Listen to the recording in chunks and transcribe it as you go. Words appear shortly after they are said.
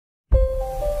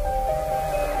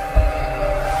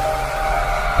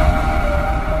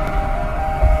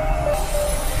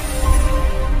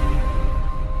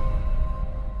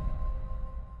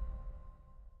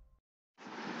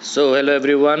So hello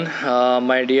everyone,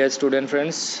 my dear student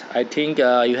friends. I think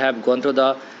you have gone through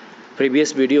the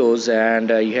previous videos and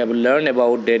you have learned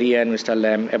about Derry and Mr.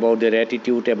 Lamb, about their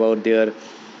attitude, about their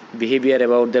behavior,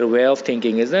 about their way of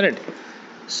thinking, isn't it?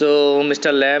 So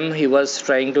Mr. Lamb, he was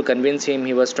trying to convince him,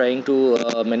 he was trying to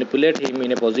manipulate him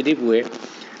in a positive way,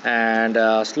 and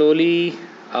slowly,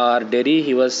 Derry,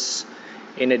 he was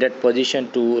in a that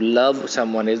position to love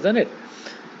someone, isn't it?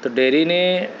 तो dairy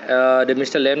ने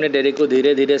Mr Lam ने dairy को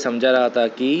धीरे धीरे समझा रहा था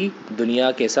कि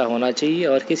दुनिया कैसा होना चाहिए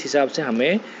और किस हिसाब से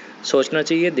हमें सोचना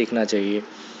चाहिए, देखना चाहिए।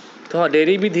 तो हाँ,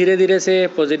 डेरी भी धीरे धीरे से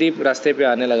पॉजिटिव रास्ते पे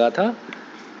आने लगा था।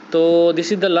 तो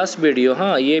this is the last video.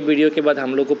 हाँ, ये वीडियो के बाद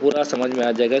हम लोग को पूरा समझ में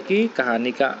आ जाएगा कि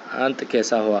कहानी का अंत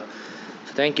कैसा हुआ।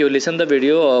 Thank you, listen the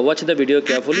video, watch the video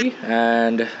carefully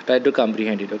and try to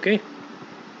comprehend it, okay.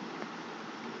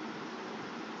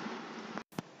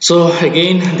 So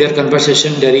again, their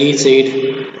conversation. Derry said,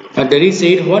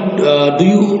 what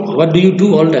do you do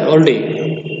all day,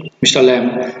 Mr. Lamb?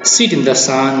 Sit in the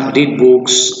sun, read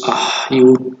books.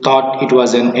 You thought it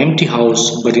was an empty house,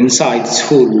 but inside it's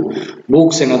full,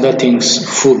 books and other things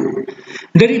full.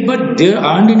 Derry, but there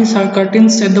aren't any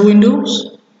curtains at the windows.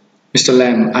 Mr.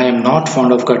 Lamb, I am not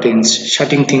fond of curtains,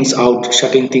 shutting things out,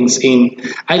 shutting things in.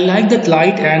 I like that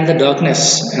light and the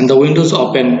darkness and the windows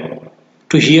open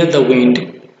to hear the wind.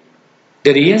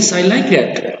 Yes, I like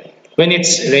that. When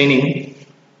it's raining,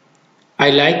 I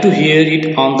like to hear it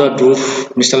on the roof,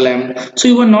 Mr. Lamb. So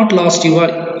you are not lost,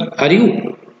 are you?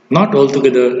 Not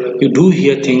altogether. You do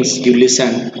hear things, you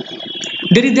listen.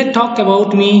 There is that talk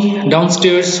about me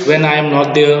downstairs when I am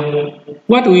not there.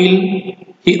 What will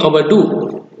he overdo?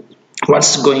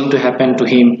 What's going to happen to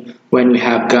him when we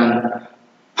have gone?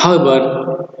 However,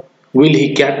 will he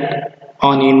get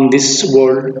on in this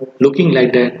world looking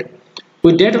like that?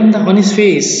 With that on his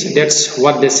face, that's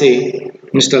what they say.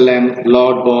 Mr. Lamb,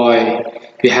 Lord boy,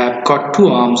 you have got two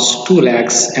arms, two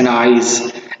legs, and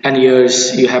eyes, and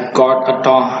ears. You have got a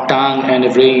tongue and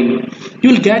a brain.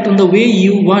 You'll get on the way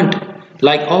you want,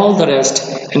 like all the rest.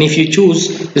 And if you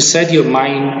choose to set your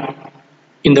mind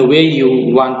in the way you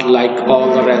want, like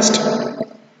all the rest.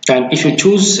 And if you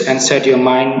choose and set your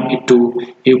mind to,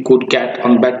 you could get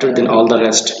on better than all the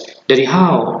rest. Daddy,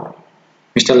 how?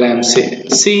 Mr. Lamb said,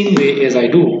 same way as I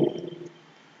do.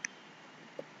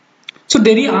 So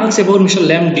Derry asked about Mr.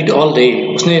 Lamb did all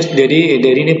day. उसने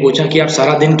Derry ने पूछा कि आप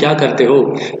सारा दिन क्या करते हो?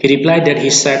 He replied that he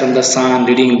sat on the sun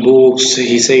reading books.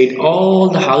 He said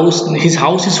his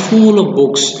house is full of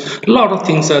books. A lot of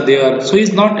things are there. So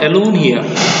he's not alone here.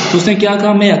 तो उसने क्या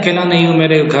कहा, मैं अकेला नहीं हूँ,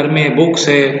 मेरे घर में बुक्स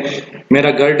है, मेरा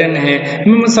गार्डन है,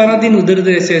 मैं सारा दिन उधर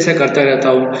उधर ऐसे करता रहता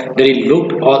हूँ. Derry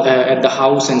looked at the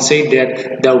house and said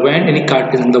that there weren't any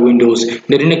curtains in the windows.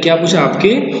 Derry ने क्या पूछा,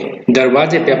 आपके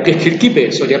दरवाजे पे, आपके खिड़की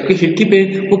पे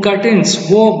वो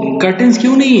कर्टेंस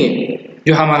क्यों नहीं है?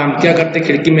 जो हम क्या करते हैं,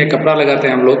 खिड़की में कपड़ा लगाते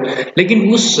हैं हम लोग. लेकिन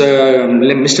उस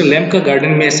मिस्टर लैम्ब का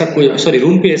गार्डन में ऐसा कोई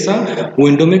रूम पे ऐसा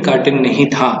विंडो में कर्टेन नहीं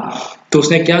था. तो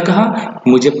उसने क्या कहा,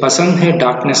 मुझे पसंद है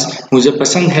डार्कनेस, मुझे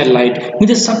पसंद है लाइट,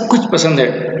 मुझे सब कुछ पसंद है.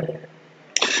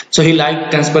 So he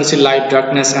liked transparency, light,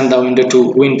 darkness, and the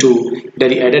wind too.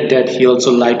 Daddy added that he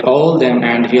also liked all them,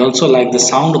 and he also liked the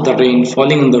sound of the rain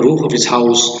falling on the roof of his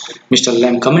house. Mr.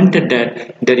 Lamb commented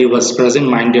that Daddy was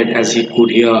present-minded as he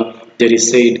could hear. Daddy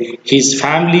said his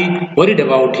family worried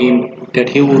about him,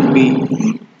 that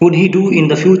would he do in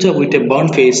the future with a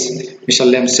burnt face. Mr.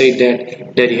 Lamb said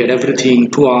that Daddy had everything,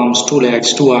 two arms, two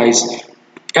legs, two eyes,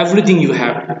 everything you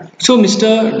have. So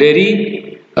Mr. Derry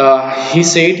he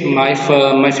said my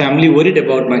family worried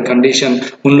about my condition.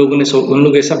 उन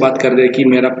लोग ऐसा बात कर रहे कि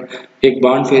मेरा एक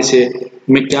bound face है,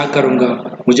 मैं क्या करूँगा,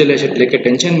 मुझे लेके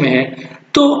टेंशन में है.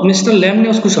 तो मिस्टर लैम ने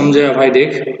उसको समझाया, भाई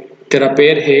देख, तेरा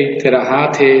पैर है, तेरा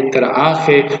हाथ है, तेरा आँख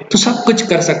है, तू सब कुछ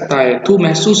कर सकता है, तू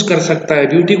महसूस कर सकता है,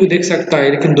 ब्यूटी को देख सकता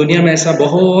है, लेकिन दुनिया में ऐसा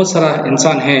बहुत सारा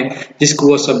इंसान है जिसको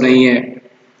वो सब नहीं है.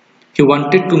 He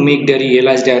wanted to make Derry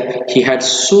realize that he had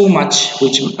so much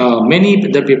which many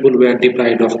other people were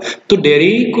deprived of. तो Derry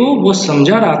को वो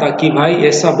समझा रहा था कि भाई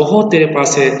ऐसा बहुत तेरे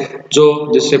पास है जो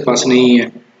जिसके पास नहीं है.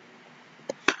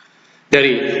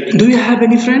 Derry, do you have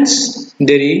any friends?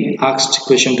 Derry asked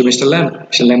question to Mr. Lamb.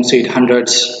 Mr. Lamb said,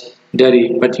 hundreds. Derry,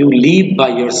 but you live by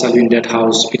yourself in that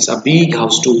house. It's a big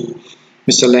house too.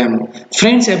 Mr. Lamb,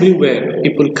 friends everywhere.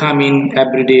 People come in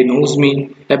every day.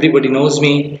 Everybody knows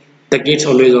me. The gate's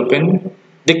always open.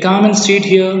 They come and sit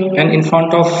here and in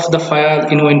front of the fire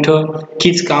in winter.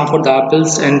 Kids come for the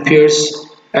apples and pears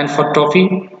and for toffee.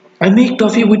 I make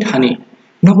toffee with honey.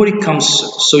 Nobody comes,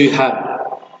 so you have.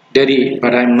 Derry,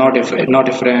 but I'm not a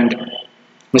friend.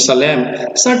 Mr.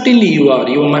 Lamb, certainly you are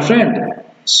my friend.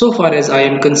 So far as I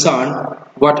am concerned,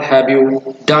 What have you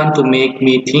done to make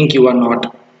me think you are not?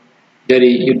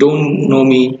 Daddy, you don't know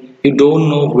me. You don't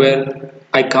know where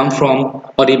I come from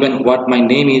or even what my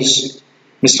name is.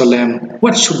 Mr. Lamb,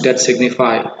 what should that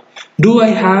signify? Do I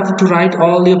have to write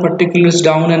all your particulars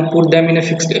down and put them in a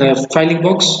fixed filing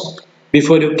box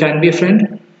before you can be a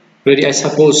friend? Daddy, I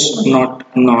suppose not.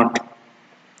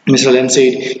 Mr. Lamb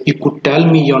said, you could tell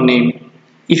me your name.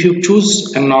 If you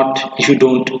choose and not, if you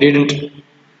don't, didn't.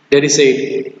 Daddy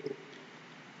said,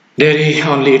 Derry,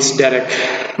 only it's Derek,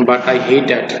 but I hate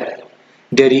that.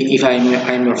 Derry, if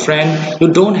I'm your friend, you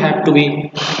don't have to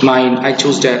be mine. I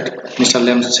choose that, Mr.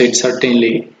 Lem said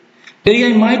certainly. Derry,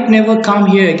 I might never come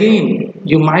here again.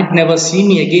 You might never see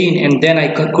me again, and then I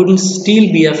couldn't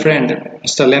still be a friend.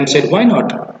 Mr. Lem said, why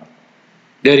not?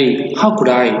 Derry, how could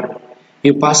I?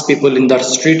 You pass people in the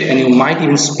street and you might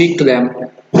even speak to them.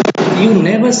 You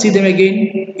never see them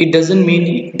again. It doesn't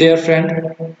mean they're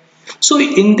friend. So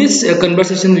in this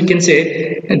conversation, we can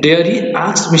say there he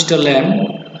asked Mr.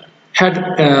 Lamb,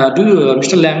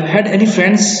 Mr. Lamb had any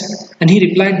friends? And he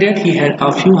replied that he had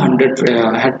a few hundred,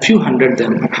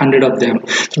 hundred of them.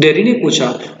 So Derry ने पूछा,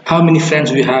 how many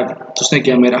friends we have? तो उसने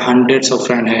कहा मेरा hundreds of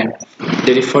friends हैं.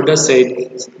 Derry further said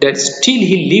that still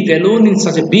he lived alone in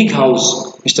such a big house.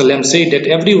 Mr. Lamb said that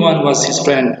everyone was his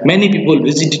friend. Many people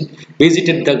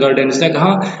visited the garden. उसने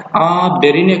कहा आप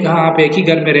dairy ने कहा आप एक ही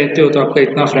घर में रहते हो तो आपका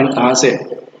इतना फ्रेंड कहाँ से?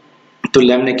 तो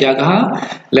लैम ने क्या कहा?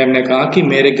 लैम ने कहा कि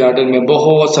मेरे गार्डन में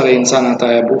बहुत सारे इंसान आता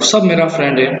है, वो सब मेरा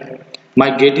फ्रेंड है.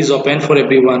 माई gate is open for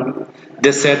everyone.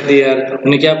 They set there.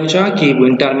 उन्हें क्या पूछा कि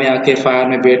विंटर में आके फायर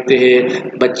में बैठते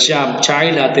हैं, बच्चा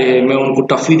चाइल्ड आते हैं, मैं उनको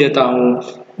टफी देता हूँ,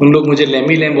 उन लोग मुझे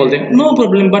लेमी लेम बोलते हैं, नो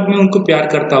प्रॉब्लम, बट मैं उनको प्यार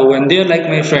करता हूँ and they are like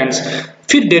my friends.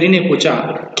 फिर डेरी ने पूछा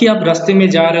कि आप रास्ते में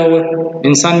जा रहे हो,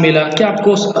 इंसान मिला, क्या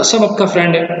आपको सब आपका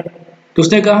फ्रेंड है? तो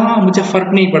उसने कहा हाँ मुझे फर्क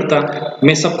नहीं पड़ता,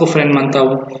 मैं सबको फ्रेंड मानता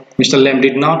हूँ. Mr Lam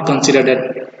did not consider that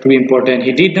to be important.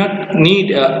 He did not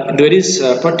need varies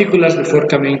particulars before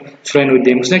coming friend with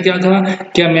him. उसने क्या कहा,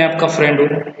 क्या मैं आपका फ्रेंड हूँ?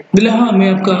 बोले हाँ मैं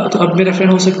आपका, तो आप मेरा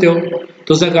फ्रेंड हो सकते हो.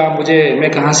 तो उसने कहा मुझे, मैं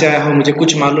कहाँ से आया हूँ, मुझे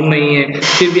कुछ मालूम नहीं है,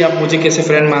 फिर भी आप मुझे कैसे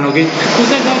फ्रेंड मानोगे? तो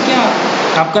उसने कहा क्या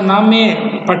आपका नाम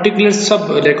में पर्टिकुलर सब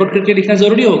रिकॉर्ड करके लिखना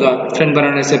जरूरी होगा फ्रेंड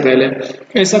बनाने से पहले?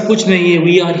 ऐसा कुछ नहीं है,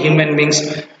 वी आर ह्यूमन बींग्स.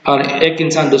 और एक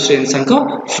इंसान दूसरे इंसान का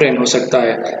फ्रेंड हो सकता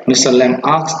है. Mr Lam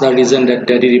asked the reason that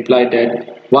daddy replied that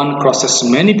one crosses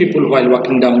many people while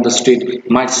walking down the street,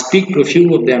 might speak to a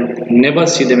few of them, never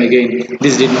see them again.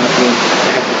 This did not mean I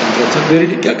have to control. So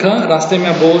very क्या कहा, रास्ते में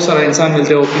आप बहुत सारा इंसान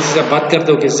मिलते हो, किसी से बात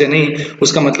करते हो, किसी से नहीं,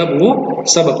 उसका मतलब वो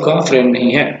सब आपका फ्रेंड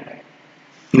नहीं है.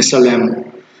 Mr Lam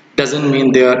doesn't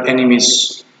mean they are enemies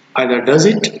either, does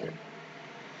it?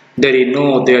 They know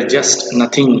they are just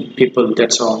nothing people,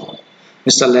 that's all.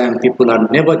 Mr. Lamb, people are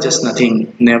never just nothing,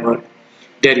 never.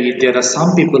 There are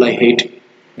some people I hate,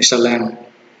 Mr. Lamb,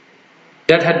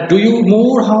 that had do you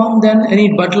more harm than any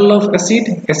bottle of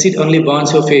acid. Acid only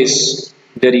burns your face,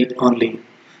 Derry only.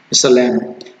 Mr. Lamb,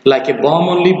 like a bomb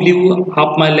only blew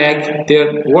up my leg. Their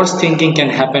worst thinking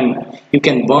can happen. You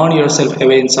can burn yourself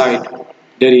away inside.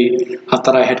 Derry,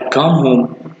 after I had come home,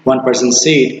 one person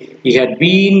said he had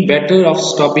been better off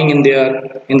stopping in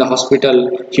the hospital.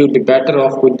 He would be better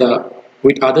off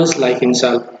with others like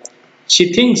himself. She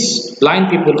thinks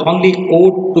blind people only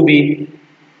ought to be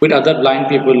with other blind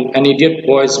people and idiot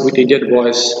boys with idiot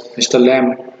boys, Mr. Lamb,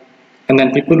 and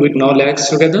then people with no legs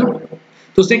together.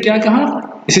 तो उसने क्या कहा?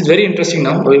 This is very interesting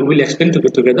now. We will explain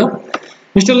together.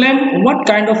 Mr. Lamb, what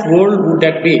kind of world would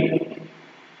that be?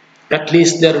 At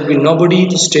least there will be nobody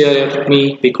to stare at me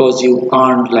because you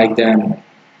aren't like them,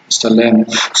 Mr. Lamb.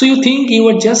 So you think you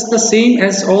are just the same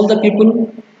as all the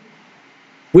people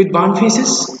with barn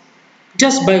faces?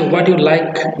 Just by what you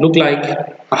look like,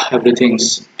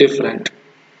 everything's different.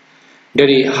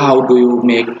 Daddy, how do you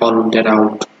make all that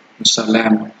out? Mr.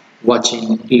 Lamb,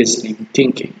 watching, listening,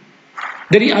 thinking.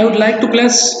 Daddy, I would like to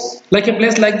place a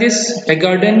place like this, a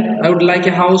garden. I would like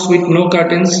a house with no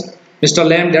curtains. Mr.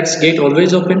 Lamb, that's gate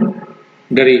always open.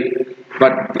 Daddy,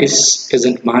 but this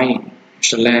isn't mine.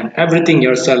 Mr. Lamb, everything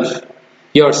yours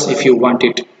if you want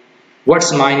it.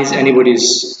 What's mine is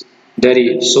anybody's.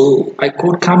 Daddy, so I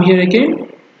could come here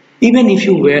again? Even if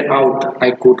you were out,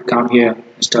 I could come here,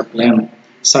 Mr. Lamb.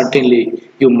 Certainly,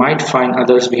 you might find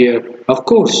others here. Of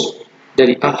course,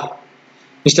 Daddy.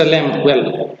 Mr. Lamb,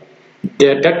 well,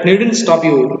 that needn't stop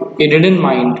you. It didn't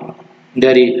mind,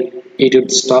 Daddy. It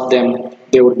would stop them.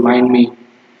 They would mind me.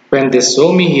 When they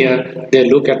saw me here, they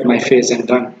look at my face and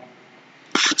run.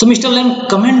 So Mr. Lamb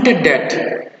commented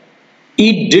that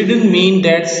It didn't mean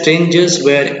that strangers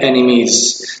were enemies.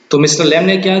 तो Mr Lam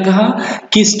ने क्या कहा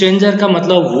कि stranger का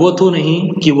मतलब वो तो नहीं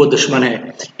कि वो दुश्मन है.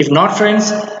 If not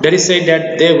friends, Derry said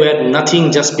that they were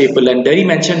nothing, just people. And Derry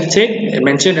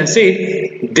mentioned and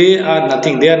said they are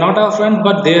nothing. They are not our friends,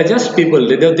 but they are just people.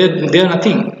 They are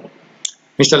nothing.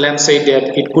 Mr. Lamb said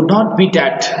that it could not be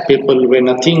that people were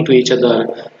nothing to each other,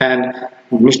 and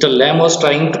Mr. Lamb was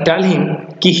trying to tell him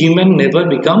that human never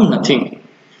become nothing.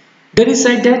 Then he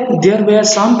said that there were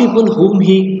some people whom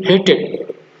he hated.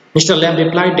 Mr. Lamb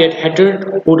replied that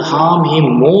hatred would harm him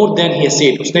more than he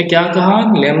said. उसने क्या कहा?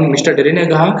 Mister dairy ने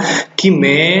कहा कि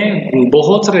मैं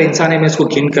बहुत सारे इंसान है, मैं इसको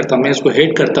घिन करता हूँ, मैं इसको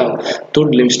हेट करता हूँ. तो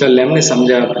मिस्टर लैम ने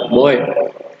समझा, बॉय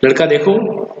लड़का देखो,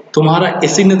 तुम्हारा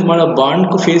इसी ने तुम्हारा बांड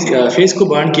को फेस को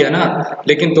बांड किया ना,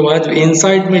 लेकिन तुम्हारा जो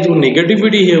इनसाइड में जो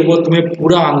नेगेटिविटी है वो तुम्हें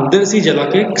पूरा अंदर से जला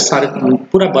के सारे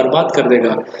पूरा बर्बाद कर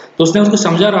देगा. तो उसने उसको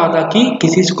समझा रहा था कि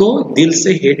किसी को दिल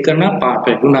से हेट करना पाप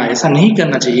है, गुनाह, ऐसा नहीं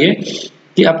करना चाहिए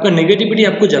कि आपका नेगेटिविटी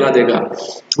आपको जला देगा,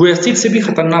 वो एसिड से भी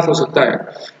खतरनाक हो सकता है.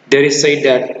 There is said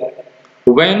that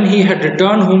when he had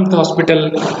return home to hospital,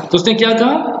 तो उसने क्या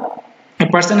कहा? A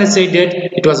person has said that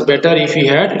it was better if he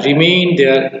had remained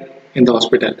there in the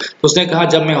hospital. तो उसने कहा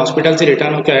जब मैं हॉस्पिटल से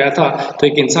रिटर्न होकर आया था तो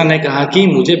एक इंसान ने कहा कि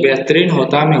मुझे बेहतरीन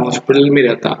होता मैं हॉस्पिटल में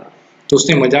रहता. तो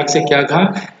उसने मजाक से क्या कहा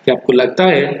कि आपको लगता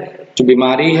है जो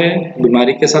बीमारी है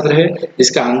बीमारी के साथ रहे,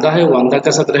 जिसका अंधा है वो अंधा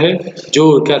के साथ रहे, जो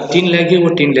क्या 3 लेग है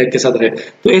वो 3 लेग के साथ रहे.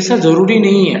 तो ऐसा जरूरी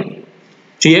नहीं है.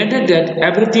 She added that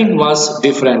everything was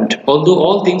different, although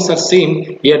all things are same,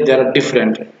 yet they are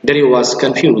different. There he was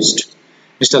confused.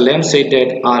 Mr. Lamb said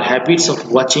that our habits of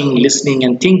watching, listening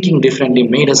and thinking differently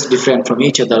made us different from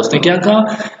each other. उसने क्या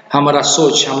कहा? हमारा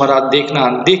सोच, हमारा देखना,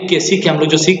 देख के सीख के हम लोग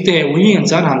जो सीखते हैं वही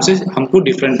इंसान हमको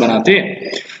डिफरेंट बनाते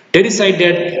हैं. Terry said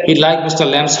that he liked Mr.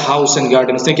 Lamb's house and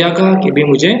garden. उसने क्या कहा कि भी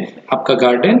मुझे आपका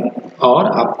गार्डन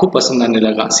और आपको पसंद आने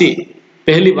लगा. सी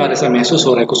पहली बार ऐसा महसूस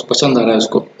हो रहा है, कुछ पसंद आ रहा है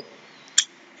उसको.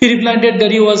 He replied that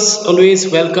Derry was always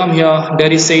welcome here.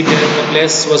 Derry said that the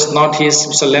place was not his.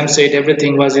 Mr. Lamb said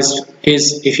everything was his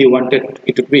if he wanted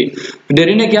it to be.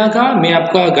 Derry ने क्या कहा? मैं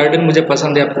आपका गार्डन मुझे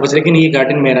पसंद है, आपको पसंद, लेकिन ये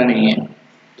गार्डन मेरा नहीं है.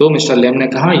 तो मिस्टर लैम ने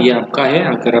कहा ये आपका है,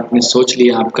 अगर आपने सोच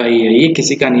लिया आपका ही है, ये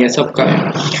किसी का नहीं है, सबका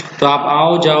है. तो आप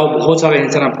आओ जाओ, बहुत सारा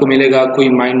इंसान आपको मिलेगा, कोई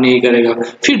माइंड नहीं करेगा.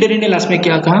 फिर डेरी ने लास्ट में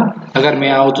क्या कहा? अगर मैं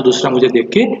आऊँ तो दूसरा मुझे देख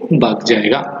के भाग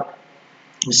जाएगा.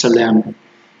 Mr Lam,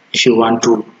 if you want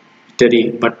to Terry,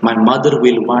 but my mother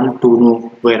will want to know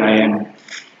where I am.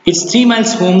 It's 3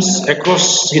 miles homes across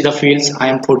the fields. I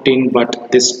am 14, but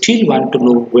they still want to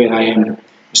know where I am.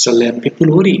 Mr. Lamb,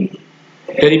 people worry.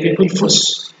 Terry, people fuss.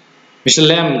 Mr.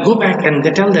 Lamb, go back and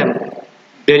they tell them.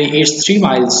 Terry, it's 3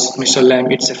 miles. Mr. Lamb,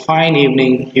 it's a fine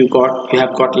evening. You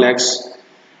have got legs.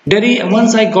 Terry,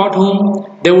 once I got home,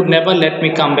 they would never let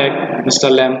me come back.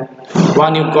 Mr. Lamb,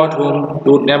 when you got home,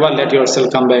 you would never let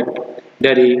yourself come back.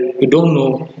 Daddy, you don't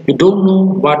know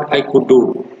what I could do.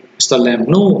 Mr. Lamb,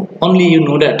 no, only you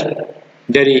know that.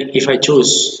 Daddy, if I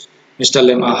choose. Mr.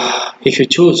 Lamb, if you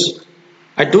choose.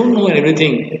 I don't know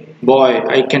everything. Boy,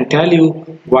 I can tell you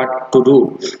what to do.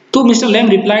 So Mr.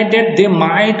 Lamb replied that they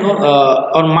might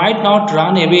or might not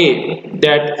run away,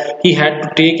 that he had to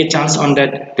take a chance on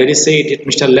that. Daddy said that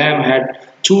Mr. Lamb had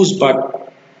choose but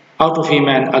out of him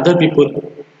and other people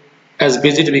as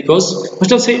visit, because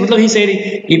he said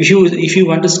if you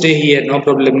want to stay here no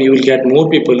problem, you will get more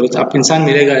people. आप इंसान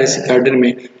मिलेगा इस garden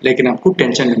में, लेकिन आपको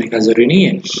tension लेने का जरूरी नहीं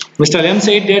है. Mr. Lamb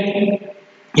said that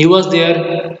he was there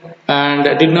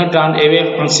and did not run away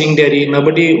from seeing Derry.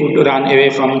 Nobody would run away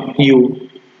from you.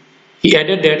 He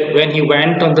added that when he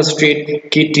went on the street,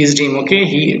 he teased him. Okay,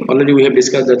 we have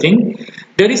discussed the thing.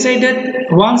 Derry said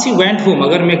that once he went home,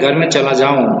 अगर मैं घर में चला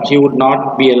जाऊं, he would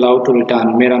not be allowed to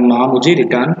return. मेरा माँ मुझे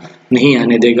return नहीं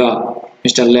आने देगा.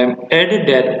 Mr. Lamb added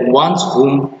that once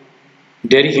home,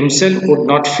 Derry himself would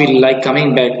not feel like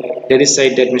coming back. Derry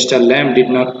said that Mr. Lamb did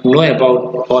not know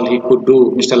about all he could do.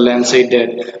 Mr. Lamb said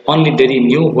that only Derry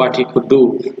knew what he could do.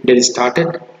 Derry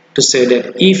started to say that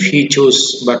if he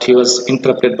chose, but he was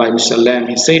interrupted by Mr. Lamb.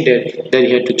 He said that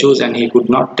he had to choose and he could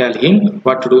not tell him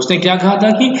what to do. उसने क्या कहा था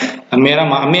कि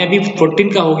मैं अभी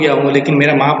 14 का हो गया हूँ, लेकिन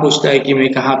मेरा माँ पूछता है कि मैं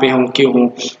कहाँ पे हूँ, क्यों हूँ,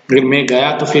 अगर मैं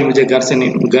गया तो फिर मुझे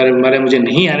घर वाले मुझे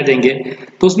नहीं आने देंगे.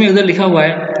 तो उसमें इधर लिखा हुआ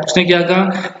है, उसने क्या कहा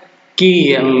कि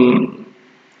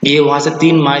ये वहाँ से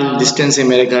 3 माइल डिस्टेंस है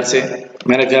मेरे घर से,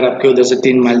 मेरा घर आपके उधर से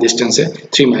 3 माइल डिस्टेंस है,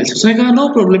 3 माइल्स. उसने कहा no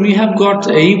problem, you have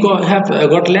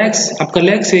got legs, आपका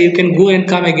लेग्स है, you can go and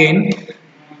come again.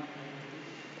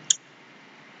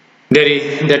 Derry,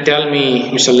 they tell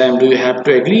me, Mr. Lamb, do you have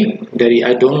to agree? Derry,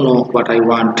 I don't know what I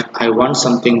want. I want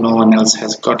something no one else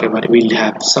has got ever will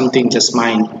have, something just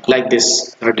mine, like this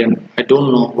garden. I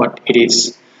don't know what it is.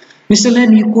 Mr.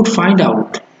 Lamb, you could find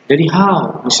out. Daddy,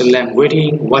 how? Mr. Lamb,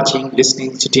 waiting, watching,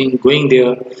 listening, sitting, going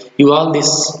there. You all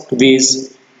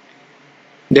these.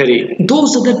 Daddy,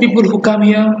 those other people who come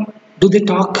here, do they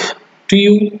talk to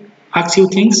you, ask you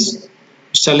things?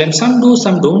 Mr. Lamb, some do,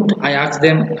 some don't. I ask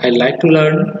them, I like to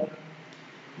learn.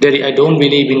 Daddy, I don't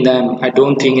believe in them. I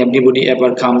don't think anybody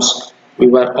ever comes. We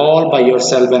were all by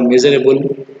yourself and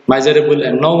miserable,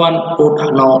 and no one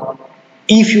would know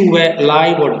if you were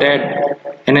alive or dead,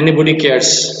 and anybody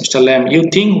cares. Mr. Lamb, you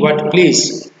think what,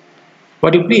 please?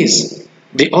 What you please?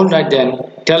 The all right then.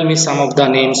 Tell me some of the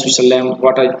names, Mr. Lamb.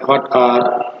 What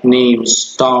are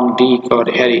names? Tom, Dick, or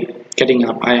Harry? Getting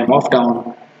up, I am off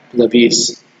down to the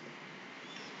beach.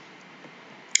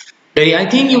 Daddy, I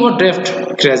think you were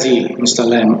drift crazy, Mr.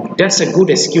 Lamb. That's a good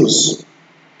excuse.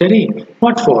 Daddy,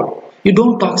 what for? You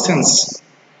don't talk sense.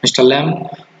 Mr. Lamb,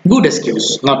 good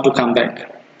excuse not to come back.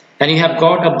 And you have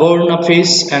got a burned up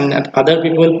face and other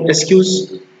people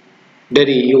excuse.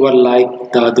 Daddy, you are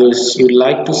like the others. You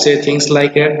like to say things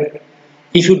like that.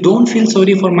 If you don't feel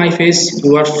sorry for my face,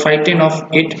 you are frightened of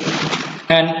it.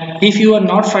 And if you are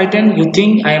not frightened, you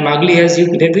think I am ugly as you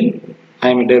devil? I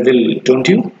am a devil, don't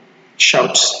you?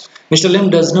 Shouts. Mr. Lim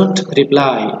does not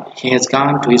reply. He has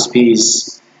gone to his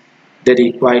peace.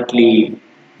 Daddy quietly,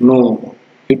 no,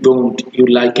 you don't. You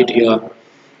like it here.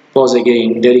 Pause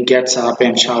again. Daddy gets up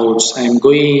and shouts, I am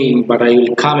going, but I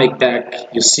will come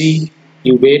back. You see,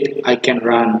 you wait, I can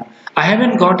run. I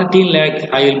haven't got a thin leg,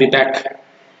 I will be back.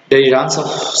 Daddy runs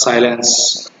off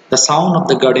silence. The sound of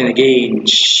the garden again.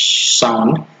 Shh,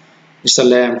 sound. Mr.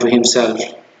 Lamb to himself.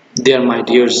 There, my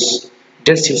dears.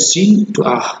 That's you seen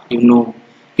to you know.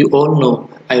 You all know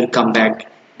I will come back.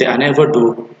 They are never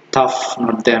do. Tough,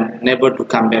 not them. Never to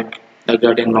come back. The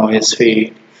garden noise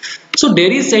fade. So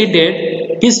Derry said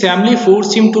that his family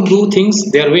forced him to do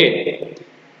things their way.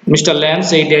 Mr. Lamb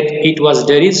said that it was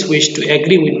Derry's wish to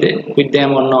agree with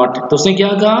them or not. तो उसने क्या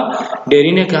कहा?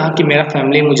 Dairy ने कहा कि मेरा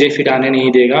family मुझे फिर आने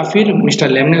नहीं देगा. फिर मिस्टर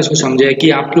लैम ने उसको समझाया कि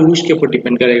आपके विश के ऊपर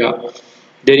डिपेंड करेगा.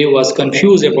 Derry was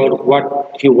confused about what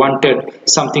he wanted,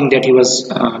 something that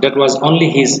was only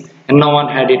his and no one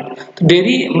had it. तो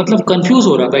Derry मतलब confuse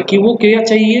हो रहा था कि वो क्या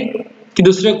चाहिए कि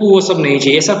दूसरे को वो सब नहीं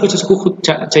चाहिए, ऐसा कुछ उसको खुद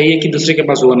चाहिए कि दूसरे के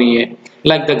पास वो नहीं है.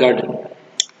 Like the garden.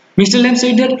 Mr. Lamb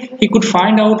said that he could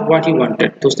find out what he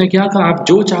wanted. तो उसने क्या कहा, आप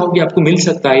जो चाहोगे आपको मिल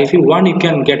सकता है. If you want, you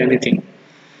can get anything.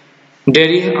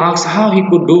 Derry asked how he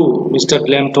could do. Mr.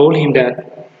 Lamb told him that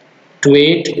to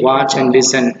wait, watch and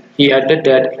listen. He added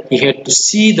that he had to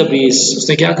see the beast.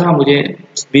 उसने क्या कहा, मुझे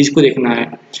beast को देखना है.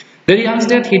 Derry asked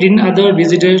that he didn't other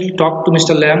visitors talk to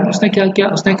Mr. Lamb. उसने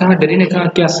उसने कहा, Derry ने कहा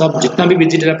क्या सब जितना भी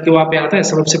विजिटर आपके वहाँ पे आता है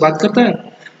सब आपसे बात करता है.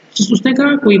 उसने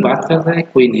कहा कोई बात करता है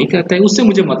कोई नहीं करता है, उससे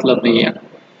मुझे मतलब नहीं है.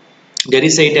 Derry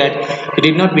said that he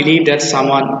did not believe that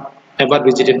someone ever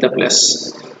visited the place.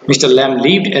 Mr. Lamb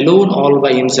lived alone all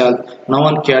by himself. No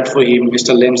one cared for him.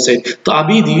 Mr. Lamb said. तो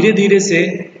अभी धीरे धीरे से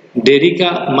डेरी का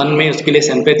मन में उसके लिए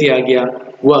सिंपैथी आ गया.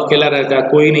 वो अकेला रहता,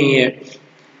 कोई नहीं है.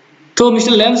 तो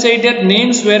Mr Lam said that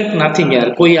names were nothing यार,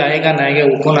 कोई आएगा ना आएगा,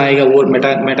 वो कौन आएगा वो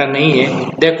मैटर नहीं है.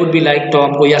 There could be like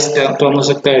Tom, कोई यस टॉम हो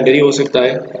सकता है, डेरी हो सकता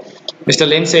है. Mr.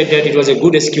 Lamb said that it was a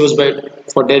good excuse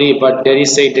for Derry, but Derry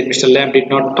said that Mr. Lamb did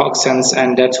not talk sense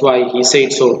and that's why he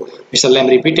said so. Mr. Lamb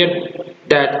repeated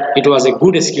that it was a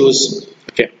good excuse.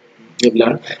 Okay, you've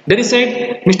learned. Derry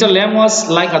said Mr. Lamb was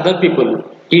like other people.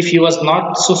 If he was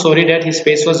not so sorry that his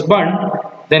face was burned,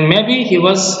 then maybe he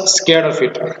was scared of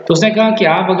it. तो उसने कहा कि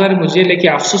आप अगर मुझे लेके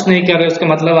अफसोस नहीं कर रहे हो, उसका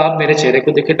मतलब आप मेरे चेहरे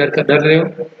को देख के डर रहे हो.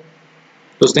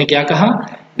 तो उसने क्या कहा?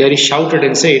 Derry shouted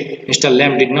and said. Mr.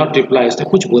 Lamb did not reply. उसने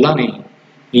कुछ बोला नहीं.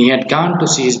 He had gone to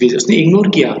see his business. उसने इग्नोर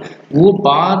किया. वो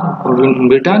बात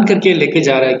रिटर्न करके लेके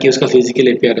जा रहा है कि उसका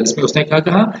फिजिकल अपीयरेंस में. उसने क्या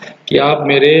कहा कि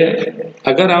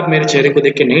अगर आप मेरे चेहरे को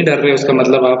देख के नहीं डर रहे हो, उसका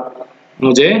मतलब आप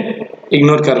मुझे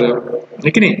इग्नोर कर रहे हो,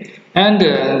 है कि नहीं. एंड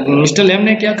मिस्टर लैम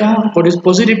ने क्या कहा,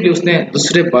 पॉजिटिवली उसने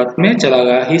दूसरे बात में चला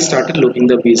गया. He started looking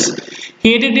the beast.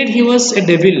 He added he was a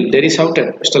devil. Derry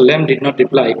shouted. Mr Lam did not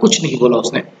reply. कुछ नहीं बोला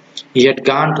उसने. He had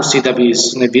gone to see the beast.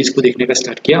 उसने बीस्ट को देखने का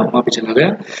स्टार्ट किया, वहां पे चला गया.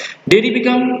 Derry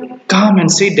became calm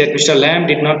and said that Mr. Lamb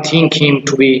did not think him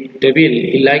to be devil.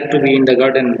 He liked to be in the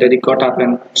garden. Derry got up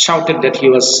and shouted that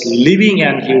he was leaving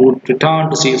and he would return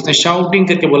to see. उसने shouting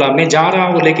करके बोला मैं जा रहा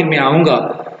हूँ लेकिन मैं आऊंगा.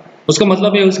 उसका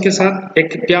मतलब है उसके साथ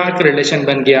एक प्यार का रिलेशन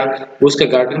बन गया. उसका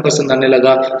गार्डन पसंद आने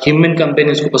लगा, ह्यूमन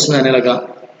कंपेनी उसको पसंद आने लगा.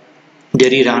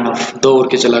 Derry ran off, दौड़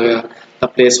के चला गया. The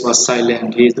place was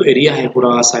silent. ये तो एरिया है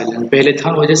पूरा साइलेंट. पहले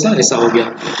था वो जैसा ऐसा हो गया.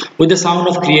 With the sound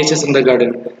of creatures in the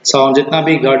garden. Sound जितना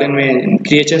भी गार्डन में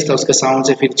क्रिएचर्स था उसके साउंड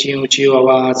से फिर चीव चीव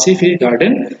आवाज से फिर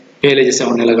गार्डन पहले जैसा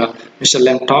होने लगा. Mr.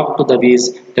 Lamb talked to the bees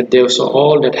that they saw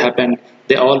all that happened.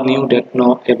 They all knew that no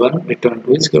ever returned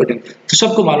to his garden. तो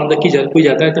सबको मालूम था कि जब कोई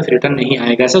जाता है तो फिर रिटर्न नहीं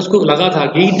आएगा, ऐसा उसको लगा था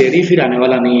कि डेरी फिर आने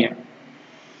वाला नहीं है.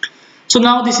 So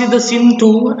now this is the scene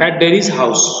 2 at Derry's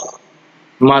house.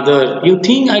 Mother, you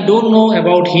think I don't know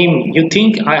about him? You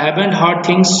think I haven't heard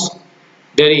things?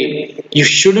 Derry, you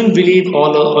shouldn't believe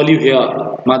all you hear.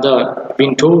 Mother,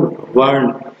 been told,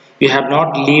 warned. You have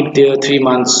not lived there 3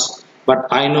 months, but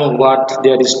I know what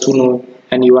there is to know,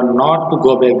 and you are not to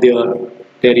go back there.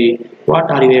 Derry,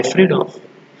 what are you afraid of?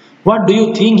 What do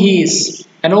you think he is?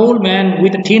 An old man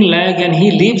with a thin leg, and he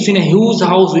lives in a huge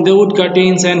house without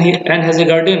curtains and has a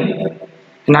garden.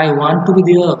 And I want to be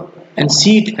there and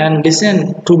sit and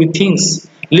listen to the things.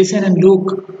 Listen and look.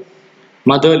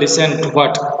 Mother, listen to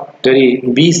what Terry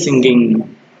be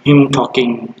singing, him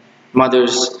talking.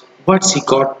 Mothers, what's he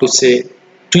got to say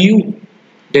to you?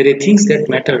 There are things that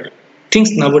matter,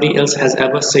 things nobody else has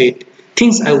ever said,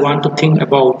 things I want to think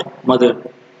about, mother.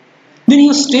 Then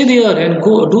you stay there and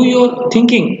go do your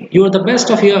thinking. You are the best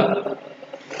of here.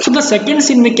 So the second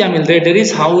scene में क्या मिल रहा है?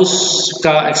 Derry's house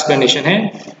का explanation है.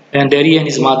 And Derry and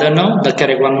his mother now. The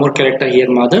character, one more character here,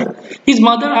 mother. His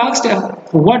mother asked him,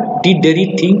 what did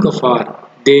Derry think of her?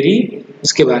 Derry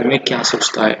उसके बारे में क्या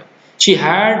सोचता है? She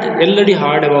had already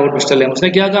heard about Mr. Lamb. उसने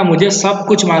क्या कहा? मुझे सब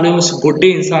कुछ मालूम है उस बुढ़े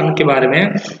इंसान के बारे में.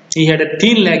 He had a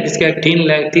thin leg. जिसका एक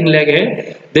thin leg है.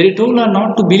 Derry told her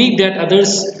not to believe that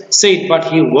others said, but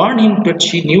he warned him that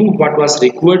she knew what was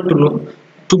required to know.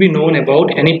 To be known about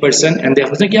any person and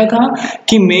therefore उसने क्या कहा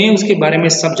कि मैं उसके बारे में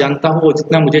सब जानता हूँ,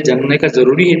 जितना मुझे जानने का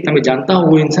जरूरी है इतना मैं जानता हूँ,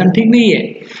 वो इंसान ठीक नहीं है.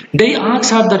 They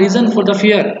asked her the reason for the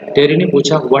fear. Derry ने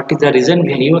पूछा what is the reason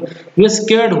behind you are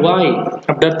scared, why?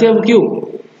 अब डरते हो क्यों?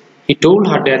 He told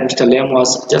her that Mr. Lamb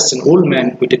was just an old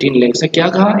man with a thin leg. उसने क्या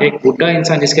कहा? एक बुढ़ा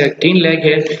इंसान जिसका एक thin leg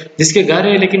है, जिसके घर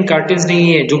है लेकिन कर्टेन्स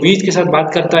नहीं है, जो बीच के साथ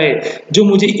बात करता है, जो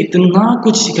मुझे इतना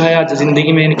कुछ सिखाया जो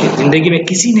जिंदगी में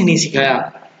किसी ने नहीं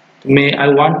सिखाया. May I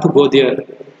want to go there.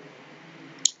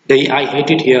 I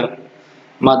hate it here.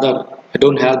 Mother, I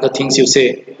don't have the things you say.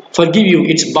 Forgive you,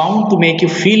 it's bound to make you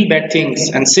feel bad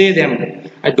things and say them.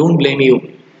 I don't blame you.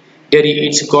 Derry,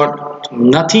 it's got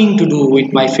nothing to do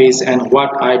with my face and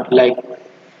what I'd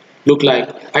look like.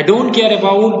 I don't care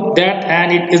about that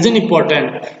and it isn't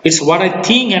important. It's what I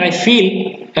think and I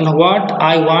feel and what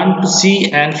I want to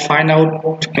see and find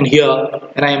out and hear,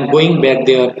 and I am going back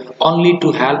there only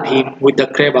to help him with the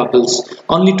crab apples,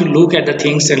 only to look at the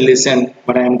things and listen,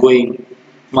 but I am going.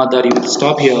 Mother, you will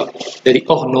stop here. Daddy,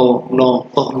 oh no, no,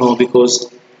 oh no,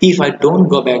 because if I don't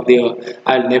go back there,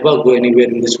 I'll never go anywhere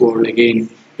in this world again.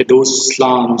 Those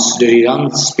slums, Daddy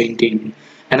runs painting,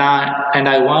 and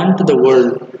I want the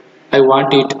world. I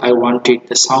want it.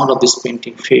 The sound of this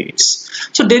painting fades.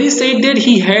 So Derry said that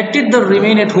he hated the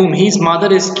remain at home. His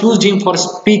mother excused him for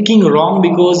speaking wrong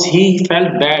because he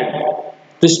felt bad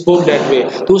to spoke that way.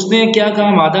 तो उसने क्या कहा?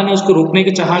 मादा ने उसको रोकने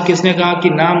की चाहा कि उसने कहा कि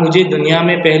ना, मुझे दुनिया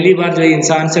में पहली बार जो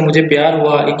इंसान से मुझे प्यार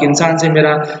हुआ, एक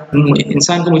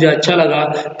इंसान को मुझे अच्छा लगा,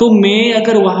 तो मैं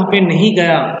अगर वहां पे नहीं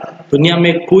गया, दुनिया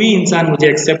में कोई इंसान मुझे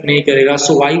एक्सेप्ट नहीं करेगा.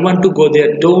 So I want to go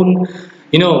there. Don't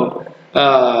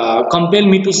compel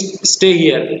me to stay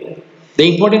here. The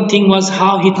important thing was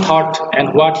how he thought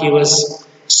and what he was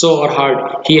saw or heard.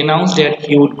 He announced that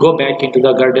he would go back into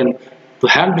the garden to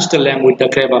help Mr. Lamb with the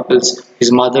crab apples.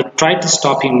 His mother tried to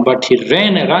stop him, but he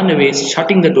ran away,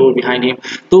 shutting the door behind him.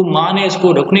 तो माँ ने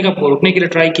इसको रोकने के लिए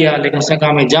try किया, लेकिन उसने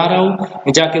कहा मैं जा रहा हूँ,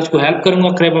 मैं जाके उसको हेल्प करूंगा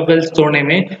crab apples तोड़ने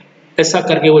में. ऐसा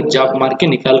करके वो जाप मार के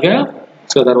निकल गया,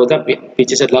 उसका दरवाजा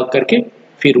पीछे से लॉक करके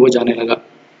फिर वो जाने लगा.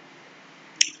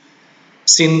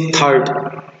 Scene third,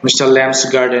 Mr. Lamb's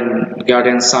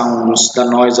garden sounds, the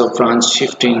noise of branch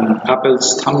shifting,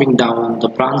 apples thumbing down, the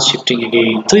branch shifting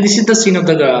again. So this is the scene of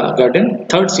the garden,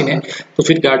 third scene है. तो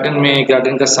फिर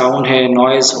garden का sound है,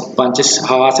 noise, branches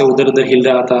हवा से उधर हिल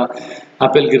रहा था,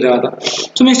 apple गिर रहा था.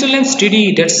 So Mr. Lamb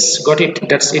steady,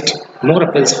 that's it. More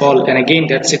apples fall, and again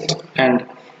that's it, and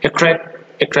a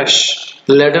crash.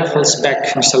 The ladder falls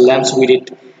back. Mr. Lamb's with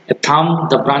it. A thumb,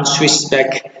 the branch swishes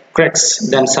back. Cracks,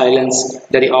 then silence.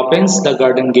 Daddy opens the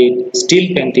garden gate,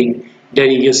 still panting.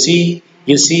 Daddy, you see,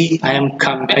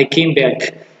 I came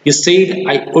back. You said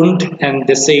I couldn't, and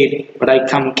they said, but I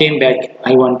came back.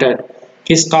 I wanted.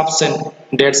 He stops and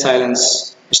dead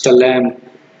silence. Mr.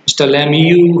 Lamb,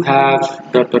 you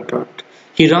have ...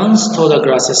 He runs through the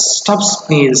grasses, stops,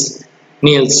 kneels.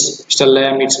 Mr.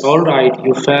 Lamb, it's all right.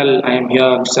 You fell. I am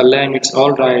here. Mr. Lamb, it's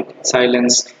all right.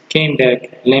 Silence. Came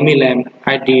back. Lamb,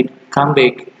 I did. Come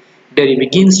back. Derry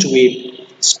begins to weep.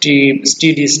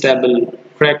 Steady, stable,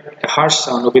 cracked, a harsh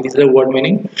sound. Okay, this is the word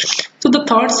meaning. So the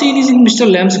third scene is in Mr.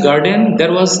 Lamb's garden.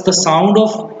 There was the sound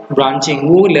of branching.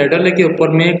 वो ladder लेके ऊपर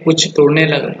में कुछ तोड़ने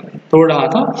लगा, तोड़ रहा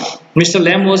था. Mr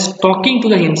Lam was talking to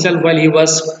the himself while he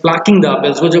was plucking the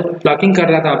apples. वो जब प्लकिंग कर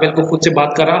रहा था एप्पल को, खुद से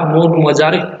बात कर रहा, मोर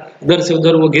मजारे इधर से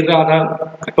उधर वो गिर रहा था,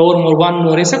 और मोर वन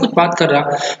मोर ऐसा कुछ बात कर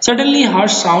रहा. Suddenly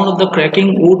harsh sound of the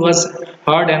cracking would was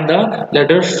heard and the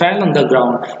ladder fell on the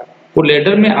ground. वो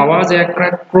लेडर में आवाज आया,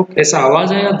 क्रैक क्रैक ऐसा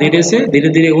आवाज आया, धीरे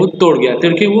धीरे वो तोड़ गया,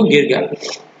 तोड़ के वो गिर गया.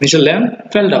 Mr Lam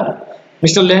fell down.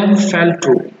 Mr Lam fail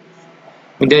through.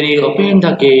 Then he opened the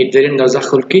gate. Jerin दरवाजा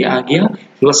खुल के आ गया.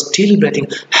 He was still breathing.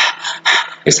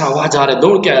 ऐसा आवाज आ रहा है,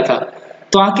 दौड़ के आया था.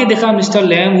 तो आके देखा मिस्टर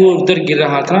लैम वो उधर गिर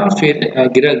रहा था, फिर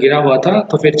गिरा हुआ था.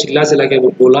 तो फिर चिल्ला के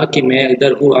बोला कि मैं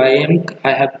इधर हूँ, I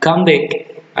have come back,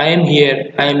 I am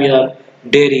here, I am your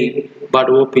dairy. But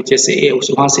वो पीछे से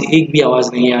वहां से एक भी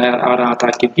आवाज नहीं आ रहा था,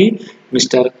 क्योंकि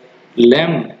मिस्टर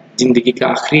लैम जिंदगी का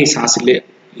आखिरी सांस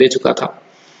ले चुका था.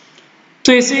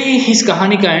 तो ऐसे ही इस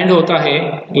कहानी का एंड होता है.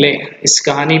 इस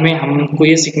कहानी में हमको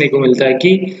ये सीखने को मिलता है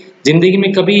कि जिंदगी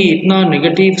में कभी इतना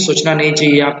नेगेटिव सोचना नहीं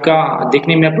चाहिए. आपका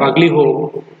देखने में आप अगली हो,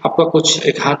 आपका कुछ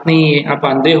एक हाथ नहीं है, आप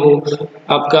अंधे हो,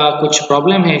 आपका कुछ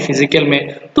प्रॉब्लम है फिजिकल में,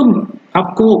 तो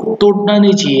आपको तोड़ना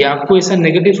नहीं चाहिए. आपको ऐसा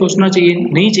नेगेटिव सोचना चाहिए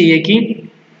नहीं चाहिए कि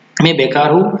मैं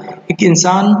बेकार हूँ. एक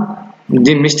इंसान,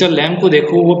 जिन मिस्टर लैम को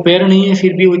देखो, वो पैर नहीं है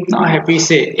फिर भी वो इतना हैप्पी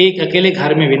से एक अकेले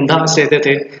घर में बिंदास रहते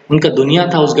थे. उनका दुनिया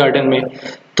था उस गार्डन में.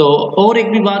 तो और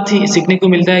एक भी बात ही सीखने को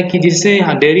मिलता है कि जिससे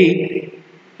डेरी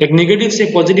एक नेगेटिव से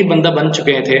पॉजिटिव बंदा बन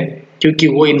चुके थे, क्योंकि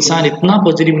वो इंसान इतना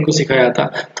पॉजिटिव उनको सिखाया था.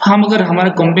 तो हम अगर हमारा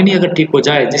कंपनी अगर ठीक हो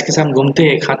जाए, जिसके साथ हम घूमते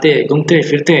हैं, खाते हैं, घूमते हैं,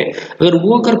 फिरते हैं, अगर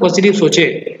वो अगर पॉजिटिव सोचे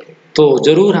तो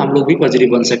जरूर हम लोग भी पॉजिटिव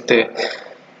बन सकते हैं.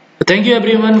 Thank you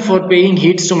everyone for paying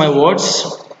heeds to my words.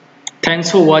 Thanks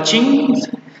for watching.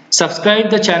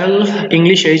 Subscribe the channel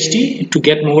English HD to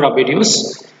get more videos.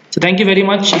 So thank you very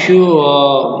much. If you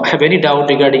have any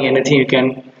doubt regarding anything, you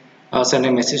can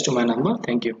send a message to my number.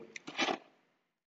 Thank you.